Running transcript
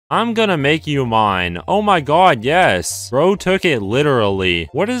I'm gonna make you mine. Oh my god, yes. Bro took it literally.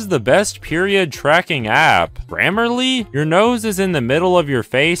 What is the best period tracking app? Grammarly? Your nose is in the middle of your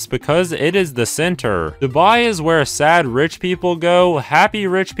face because it is the center. Dubai is where sad rich people go. Happy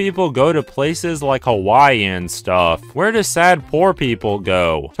rich people go to places like Hawaii and stuff. Where do sad poor people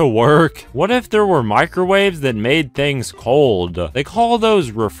go? To work. What if there were microwaves that made things cold? They call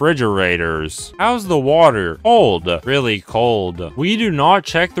those refrigerators. How's the water? Cold. Really cold. We do not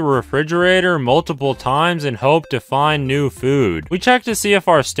check the refrigerator multiple times and hope to find new food. We check to see if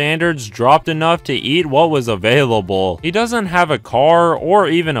our standards dropped enough to eat what was available. He doesn't have a car or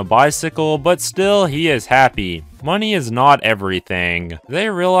even a bicycle, but still he is happy. Money is not everything. They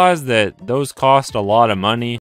realize that those cost a lot of money.